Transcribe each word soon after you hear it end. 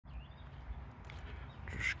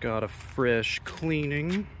dash got a fresh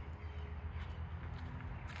cleaning.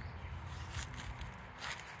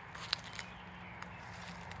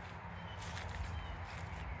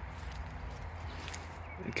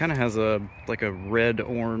 It kind of has a like a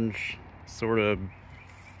red-orange sort of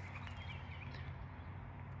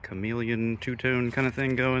chameleon two-tone kind of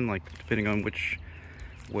thing going, like depending on which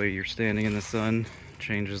way you're standing in the sun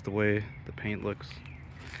changes the way the paint looks.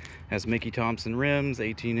 Has Mickey Thompson rims,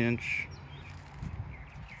 18-inch.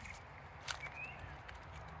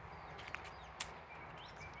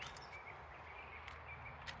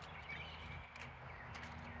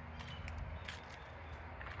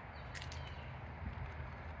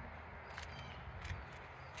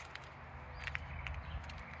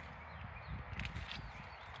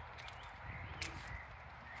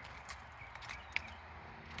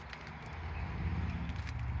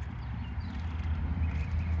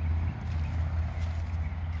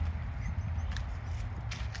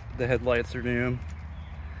 The headlights are new.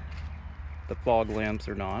 The fog lamps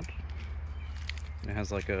are not. It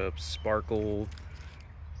has like a sparkle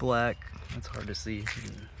black. It's hard to see.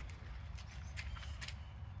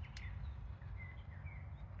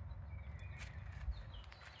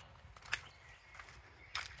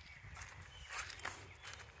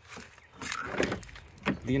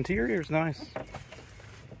 The interior is nice.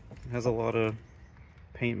 It has a lot of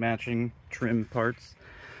paint matching trim parts.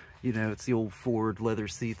 You know, it's the old Ford leather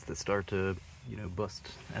seats that start to, you know, bust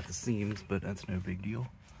at the seams, but that's no big deal.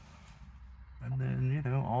 And then, you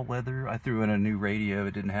know, all leather. I threw in a new radio.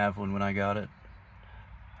 It didn't have one when I got it.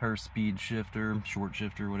 Her speed shifter, short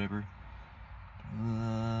shifter, whatever.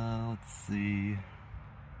 Let's see.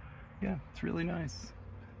 Yeah, it's really nice.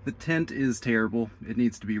 The tent is terrible. It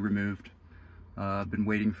needs to be removed. I've been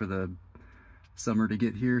waiting for the summer to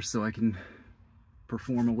get here so I can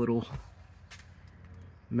perform a little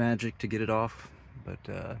magic to get it off. But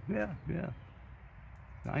yeah,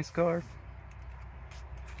 nice car.